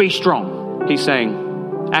on, be strong. He's saying,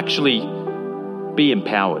 actually, be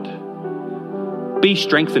empowered. Be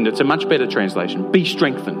strengthened. It's a much better translation. Be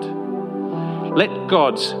strengthened. Let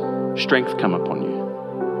God's strength come upon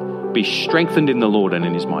you. Be strengthened in the Lord and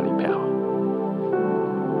in his mighty power.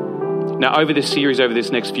 Now, over this series, over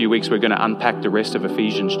this next few weeks, we're going to unpack the rest of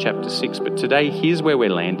Ephesians chapter 6. But today, here's where we're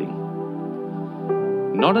landing.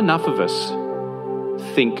 Not enough of us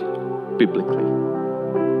think biblically.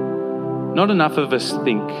 Not enough of us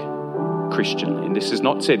think Christianly. And this is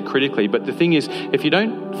not said critically, but the thing is, if you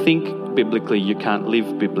don't think biblically, you can't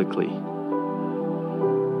live biblically.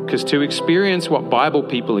 Because to experience what Bible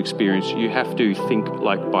people experience, you have to think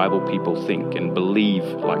like Bible people think and believe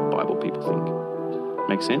like Bible people think.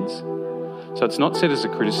 Make sense? So it's not said as a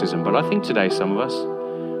criticism, but I think today some of us,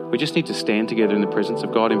 we just need to stand together in the presence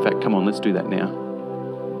of God. In fact, come on, let's do that now.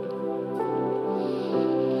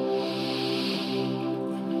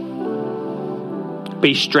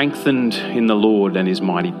 Be strengthened in the Lord and his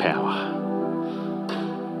mighty power.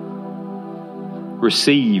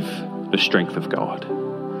 Receive the strength of God.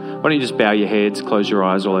 Why don't you just bow your heads, close your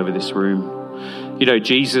eyes all over this room. You know,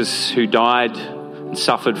 Jesus who died and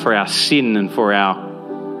suffered for our sin and for our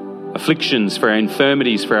afflictions, for our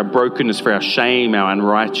infirmities, for our brokenness, for our shame, our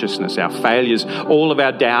unrighteousness, our failures, all of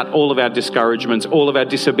our doubt, all of our discouragements, all of our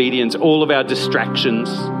disobedience, all of our distractions.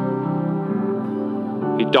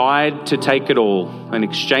 He died to take it all and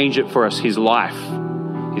exchange it for us, his life,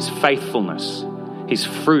 his faithfulness, his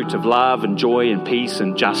fruit of love and joy and peace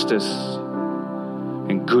and justice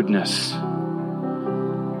and goodness,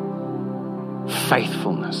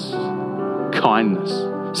 faithfulness, kindness,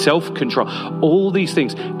 self-control, all these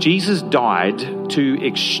things. Jesus died to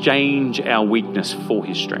exchange our weakness for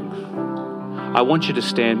his strength. I want you to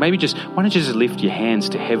stand. Why don't you just lift your hands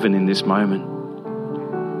to heaven in this moment?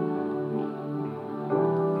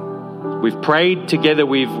 We've prayed together,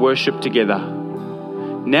 we've worshipped together.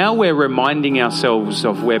 Now we're reminding ourselves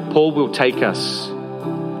of where Paul will take us.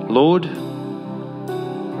 Lord,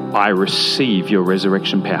 I receive your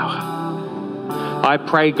resurrection power. I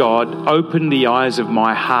pray, God, open the eyes of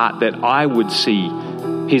my heart that I would see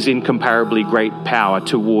his incomparably great power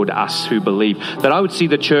toward us who believe. That I would see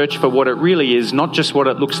the church for what it really is, not just what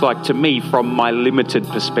it looks like to me from my limited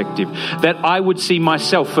perspective. That I would see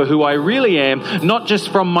myself for who I really am, not just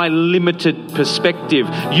from my limited perspective.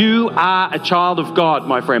 You are a child of God,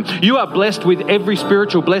 my friend. You are blessed with every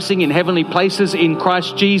spiritual blessing in heavenly places in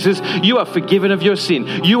Christ Jesus. You are forgiven of your sin.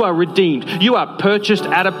 You are redeemed. You are purchased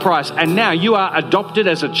at a price. And now you are adopted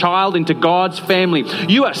as a child into God's family.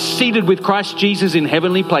 You are seated with Christ Jesus in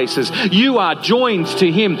heavenly places. You are joined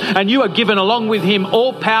to him, and you are given along with him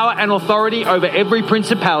all power and authority over every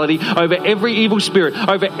principality, over every evil spirit,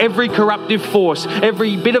 over every corruptive force,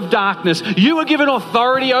 every bit of darkness. You are given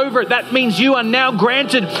authority over it. That means you are now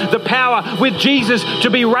granted the power with Jesus to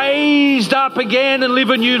be raised up again and live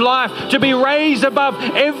a new life, to be raised above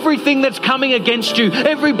everything that's coming against you,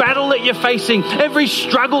 every battle that you're facing, every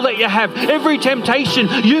struggle that you have, every temptation.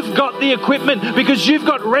 You've got the equipment because you've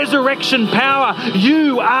got resurrection power.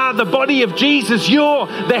 You are the body of Jesus. You're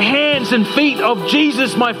the hands and feet of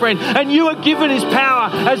Jesus, my friend. And you are given his power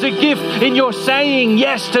as a gift in your saying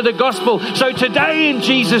yes to the gospel. So today, in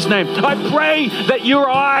Jesus' name, I pray that your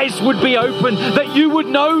eyes would be open, that you would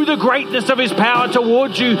know the greatness of his power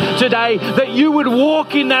towards you today, that you would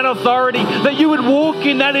walk in that authority, that you would walk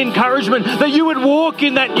in that encouragement, that you would walk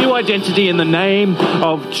in that new identity in the name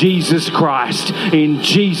of Jesus Christ. In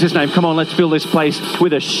Jesus' name. Come on, let's fill this place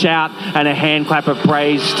with a shout and a hand clap of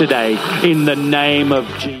praise today in the name of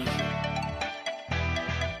Jesus.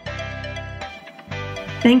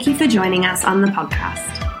 Thank you for joining us on the podcast.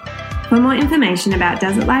 For more information about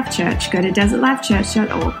Desert Life Church, go to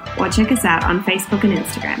desertlifechurch.org or check us out on Facebook and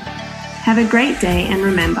Instagram. Have a great day, and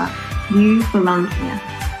remember, you belong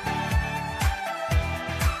here.